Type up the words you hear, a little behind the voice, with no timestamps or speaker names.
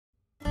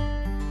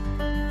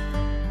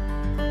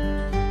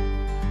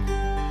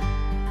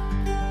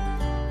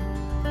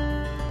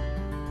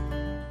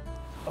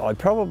I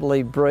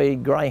probably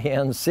breed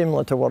greyhounds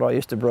similar to what I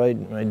used to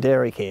breed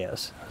dairy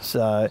cows.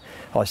 So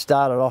I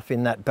started off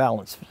in that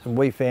balance.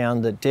 We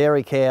found that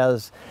dairy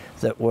cows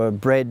that were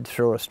bred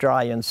through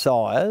Australian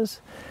sires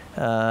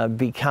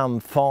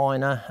become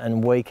finer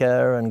and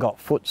weaker and got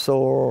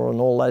footsore and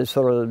all those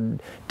sort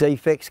of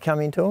defects come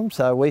into them.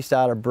 So we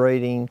started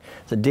breeding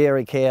the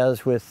dairy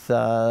cows with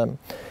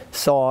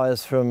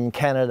sires from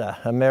Canada,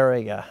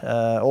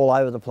 America, all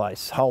over the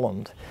place,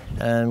 Holland.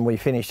 And we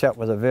finished up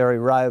with a very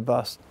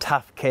robust,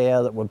 tough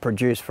cow that would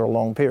produce for a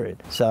long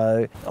period.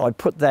 So I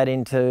put that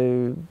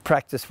into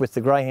practice with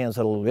the greyhounds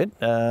a little bit.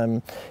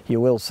 You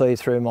will see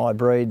through my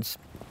breeds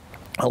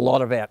a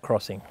lot of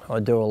outcrossing. I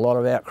do a lot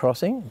of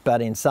outcrossing,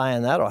 but in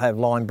saying that, I have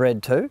line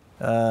bred too.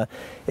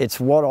 It's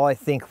what I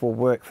think will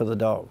work for the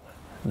dog.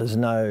 There's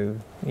no,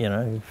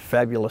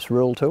 fabulous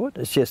rule to it.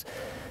 It's just,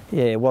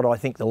 what I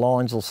think the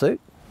lines will suit.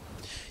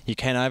 You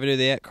can overdo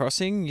the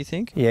outcrossing, you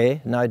think? Yeah,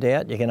 no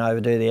doubt. You can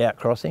overdo the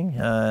outcrossing.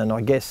 And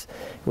I guess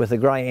with a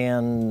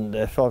greyhound,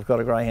 if I've got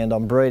a greyhound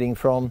I'm breeding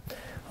from,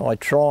 I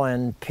try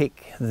and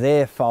pick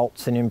their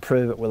faults and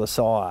improve it with a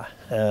sire.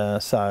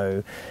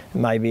 So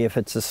maybe if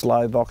it's a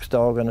slow box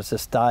dog and it's a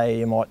stay,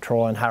 you might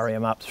try and hurry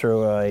them up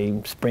through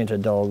a sprinter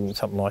dog,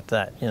 something like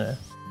that,